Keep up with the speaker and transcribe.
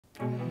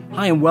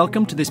Hi and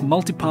welcome to this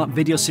multi-part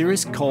video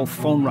series called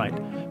Phone Right.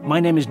 My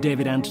name is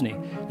David Anthony.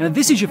 Now if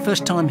this is your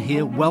first time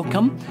here,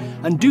 welcome,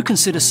 and do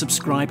consider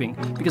subscribing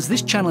because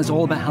this channel is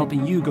all about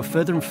helping you go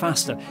further and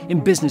faster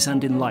in business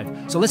and in life.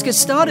 So let's get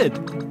started.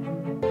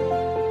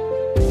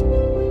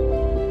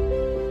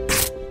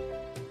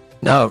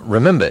 Now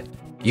remember,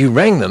 you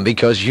rang them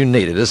because you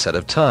needed a set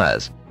of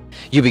tyres.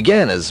 You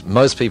began, as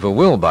most people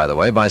will by the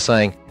way, by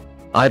saying,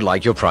 "I'd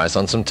like your price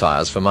on some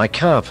tyres for my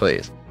car,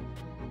 please."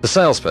 The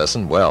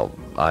salesperson, well,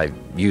 I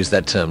use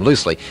that term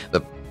loosely,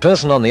 the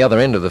person on the other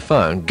end of the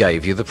phone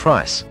gave you the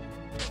price.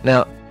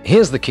 Now,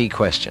 here's the key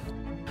question.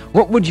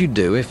 What would you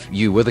do if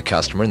you were the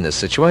customer in this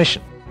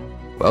situation?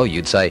 Well,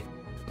 you'd say,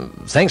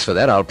 "Thanks for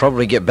that, I'll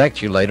probably get back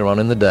to you later on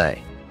in the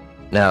day."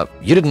 Now,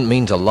 you didn't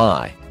mean to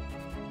lie.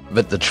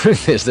 But the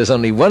truth is there's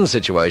only one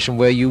situation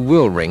where you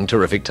will ring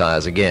Terrific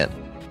Tyres again.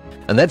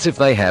 And that's if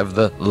they have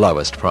the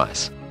lowest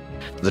price.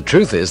 The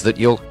truth is that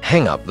you'll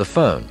hang up the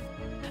phone.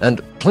 And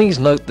please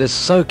note this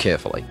so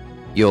carefully.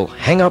 You'll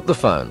hang up the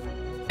phone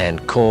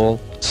and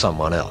call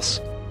someone else.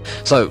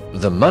 So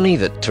the money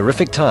that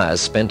Terrific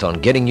Tyres spent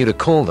on getting you to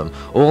call them,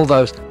 all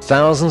those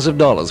thousands of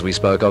dollars we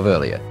spoke of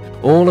earlier,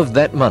 all of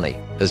that money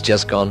has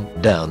just gone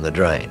down the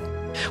drain.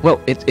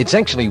 Well, it's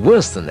actually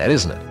worse than that,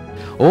 isn't it?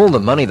 All the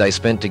money they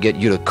spent to get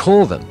you to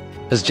call them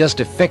has just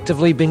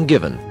effectively been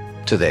given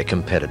to their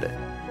competitor.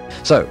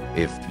 So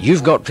if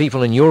you've got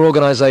people in your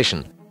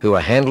organization who are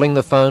handling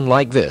the phone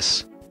like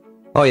this.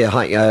 Oh yeah,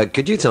 hi.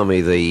 Could you tell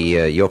me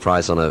your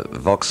price on a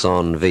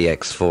Voxon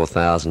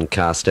VX4000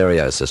 car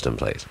stereo system,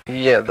 please?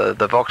 Yeah,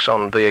 the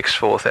Voxon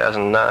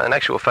VX4000. In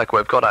actual fact,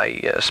 we've got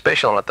a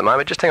special on at the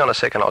moment. Just hang on a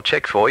second, I'll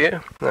check for you.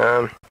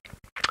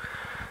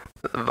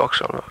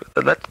 Voxon,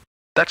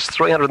 that's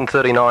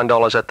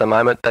 $339 at the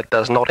moment. That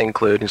does not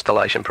include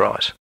installation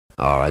price.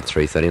 All right,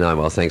 $339.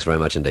 Well, thanks very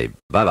much indeed.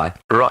 Bye-bye.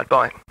 Right,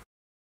 bye.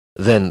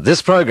 Then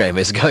this program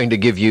is going to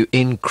give you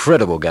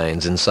incredible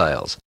gains in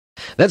sales.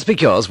 That's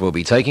because we'll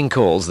be taking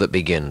calls that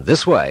begin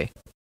this way.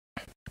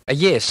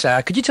 Yes,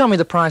 could you tell me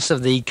the price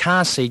of the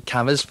car seat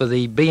covers for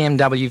the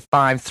BMW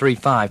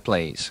 535,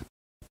 please?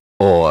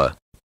 Or,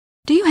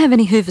 do you have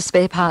any Hoover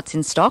spare parts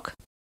in stock?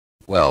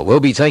 well, we'll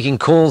be taking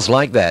calls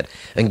like that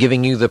and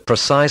giving you the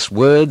precise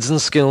words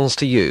and skills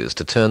to use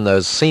to turn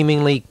those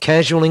seemingly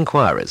casual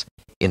inquiries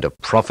into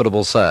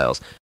profitable sales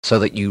so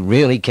that you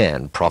really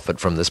can profit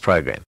from this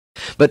program.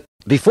 But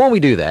before we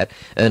do that,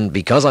 and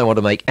because I want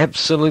to make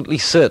absolutely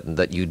certain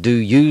that you do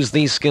use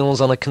these skills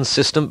on a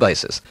consistent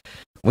basis,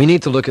 we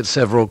need to look at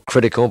several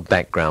critical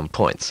background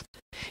points.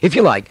 If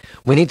you like,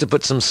 we need to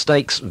put some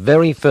stakes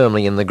very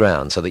firmly in the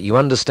ground so that you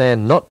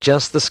understand not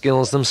just the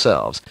skills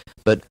themselves,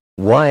 but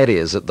why it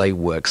is that they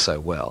work so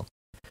well.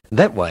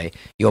 That way,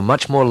 you're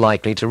much more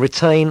likely to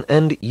retain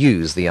and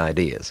use the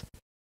ideas.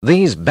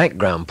 These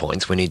background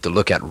points we need to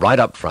look at right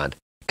up front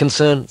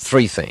concern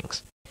three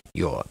things: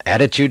 your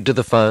attitude to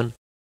the phone,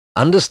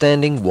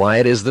 understanding why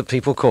it is that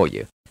people call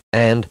you,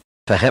 and,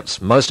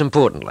 perhaps most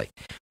importantly,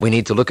 we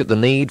need to look at the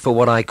need for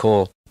what I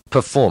call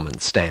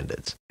performance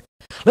standards.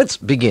 Let's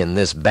begin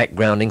this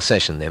backgrounding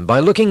session then by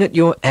looking at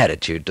your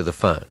attitude to the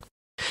phone.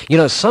 You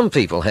know, some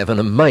people have an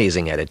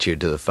amazing attitude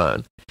to the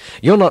phone.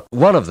 You're not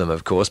one of them,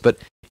 of course, but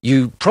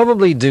you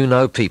probably do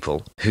know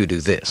people who do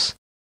this.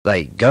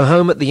 They go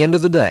home at the end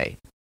of the day,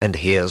 and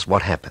here's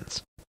what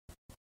happens.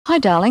 Hi,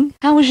 darling.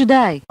 How was your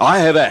day? I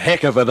had a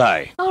heck of a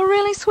day. Oh,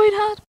 really,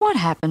 sweetheart? What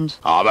happened?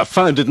 Oh, the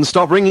phone didn't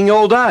stop ringing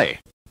all day.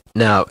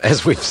 Now,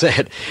 as we've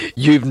said,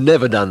 you've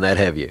never done that,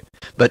 have you?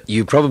 But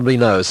you probably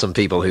know some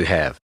people who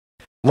have.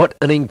 What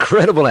an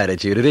incredible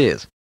attitude it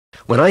is.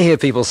 When I hear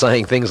people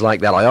saying things like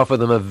that, I offer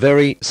them a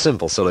very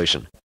simple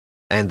solution.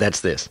 And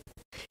that's this.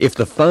 If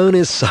the phone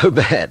is so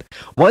bad,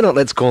 why not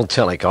let's call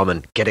Telecom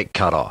and get it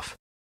cut off?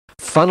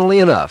 Funnily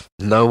enough,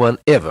 no one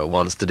ever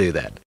wants to do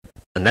that.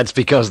 And that's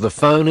because the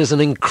phone is an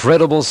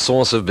incredible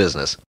source of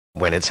business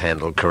when it's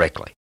handled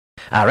correctly.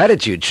 Our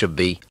attitude should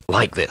be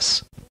like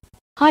this.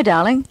 Hi,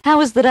 darling. How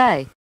was the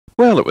day?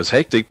 Well, it was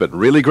hectic, but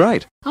really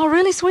great. Oh,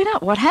 really,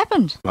 sweetheart? What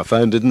happened? My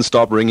phone didn't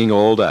stop ringing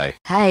all day.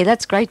 Hey,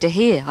 that's great to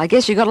hear. I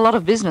guess you got a lot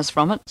of business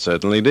from it.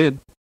 Certainly did.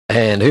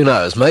 And who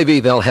knows, maybe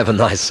they'll have a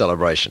nice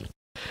celebration.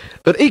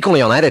 But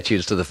equally on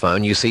attitudes to the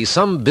phone, you see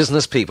some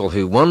business people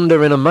who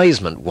wonder in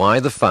amazement why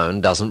the phone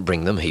doesn't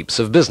bring them heaps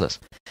of business.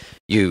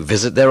 You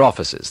visit their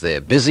offices, they're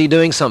busy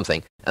doing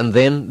something, and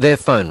then their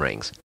phone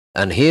rings.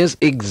 And here's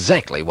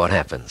exactly what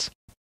happens.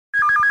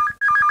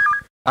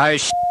 Oh,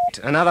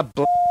 another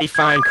bloody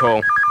phone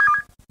call.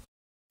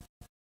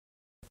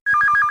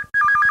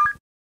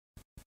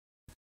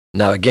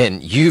 Now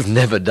again, you've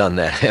never done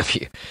that, have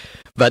you?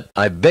 But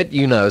I bet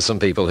you know some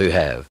people who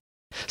have.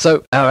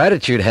 So our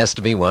attitude has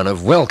to be one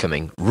of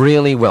welcoming,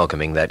 really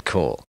welcoming that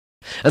call.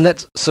 And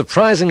that's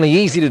surprisingly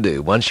easy to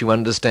do once you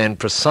understand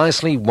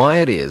precisely why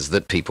it is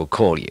that people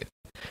call you.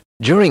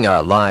 During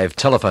our live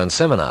telephone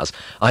seminars,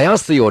 I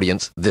asked the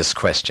audience this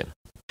question.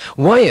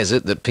 Why is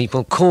it that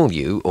people call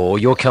you or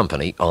your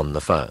company on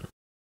the phone?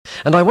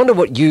 And I wonder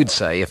what you'd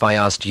say if I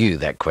asked you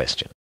that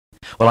question.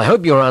 Well, I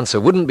hope your answer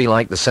wouldn't be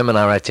like the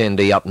seminar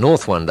attendee up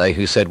north one day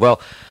who said,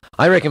 well,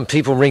 I reckon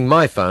people ring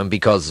my phone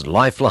because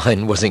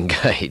Lifeline was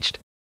engaged.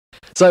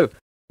 So,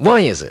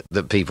 why is it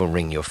that people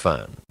ring your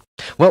phone?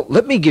 Well,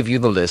 let me give you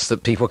the list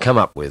that people come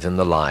up with in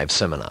the live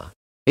seminar.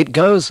 It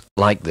goes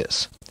like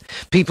this.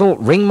 People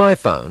ring my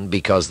phone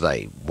because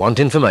they want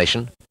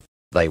information,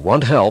 they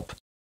want help,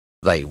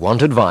 they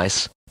want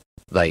advice,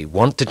 they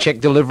want to check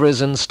deliveries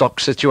and stock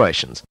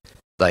situations,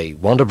 they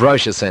want a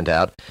brochure sent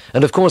out,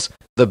 and of course,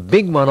 the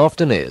big one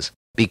often is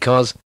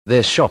because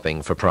they're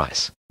shopping for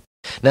price.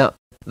 Now,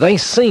 they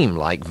seem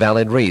like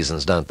valid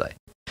reasons, don't they?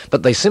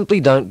 But they simply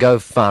don't go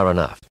far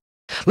enough.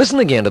 Listen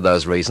again to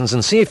those reasons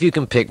and see if you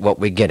can pick what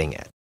we're getting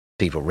at.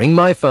 People ring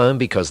my phone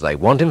because they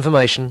want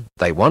information,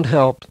 they want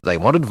help, they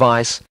want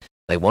advice,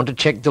 they want to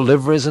check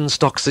deliveries and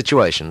stock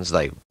situations,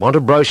 they want a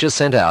brochure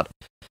sent out,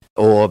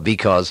 or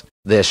because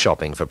they're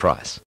shopping for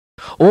price.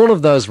 All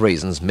of those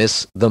reasons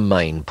miss the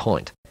main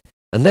point.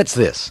 And that's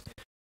this.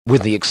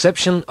 With the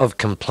exception of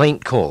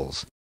complaint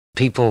calls,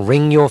 people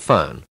ring your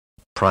phone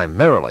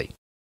primarily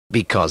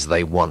because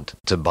they want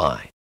to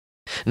buy.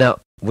 Now,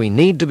 we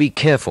need to be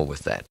careful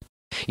with that.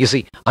 You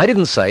see, I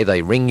didn't say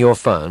they ring your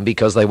phone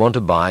because they want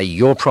to buy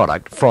your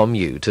product from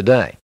you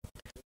today.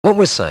 What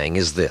we're saying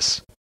is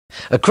this.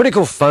 A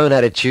critical phone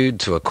attitude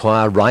to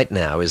acquire right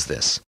now is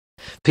this.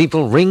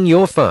 People ring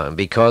your phone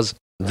because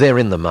they're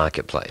in the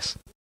marketplace.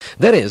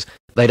 That is,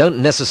 they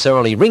don't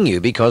necessarily ring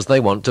you because they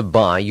want to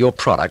buy your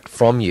product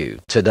from you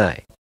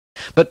today.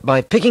 But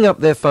by picking up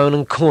their phone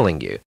and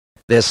calling you,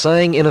 they're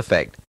saying in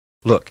effect,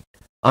 look,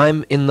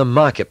 I'm in the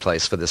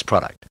marketplace for this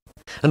product.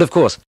 And of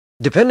course,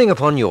 depending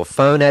upon your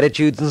phone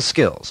attitudes and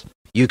skills,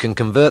 you can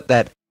convert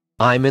that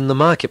I'm in the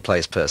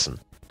marketplace person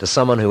to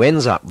someone who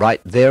ends up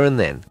right there and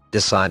then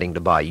deciding to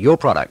buy your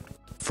product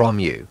from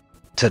you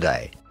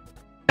today.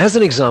 As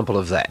an example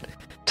of that,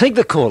 take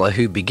the caller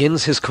who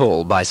begins his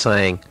call by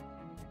saying,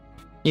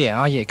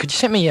 Yeah, could you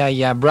send me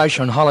a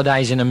brochure on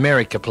holidays in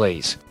America,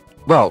 please?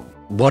 well,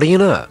 what do you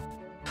know?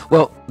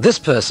 Well, this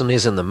person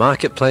is in the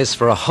marketplace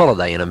for a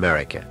holiday in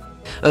America.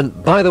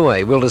 And by the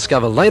way, we'll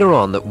discover later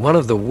on that one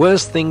of the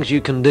worst things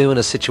you can do in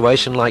a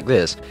situation like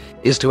this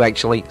is to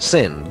actually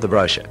send the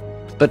brochure.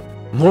 But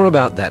more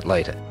about that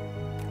later.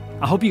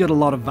 I hope you got a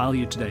lot of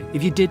value today.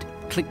 If you did,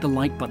 click the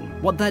like button.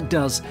 What that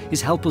does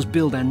is help us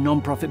build our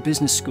non-profit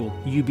business school,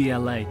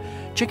 UBLA.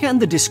 Check out in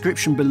the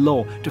description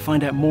below to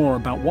find out more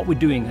about what we're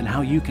doing and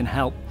how you can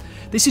help.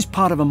 This is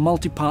part of a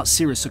multi-part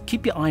series, so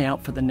keep your eye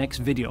out for the next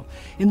video.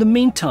 In the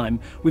meantime,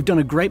 we've done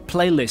a great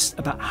playlist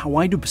about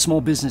why do small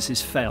businesses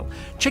fail.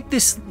 Check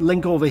this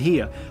link over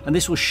here, and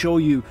this will show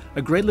you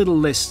a great little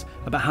list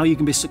about how you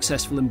can be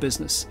successful in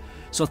business.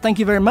 So thank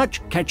you very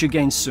much. Catch you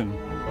again soon.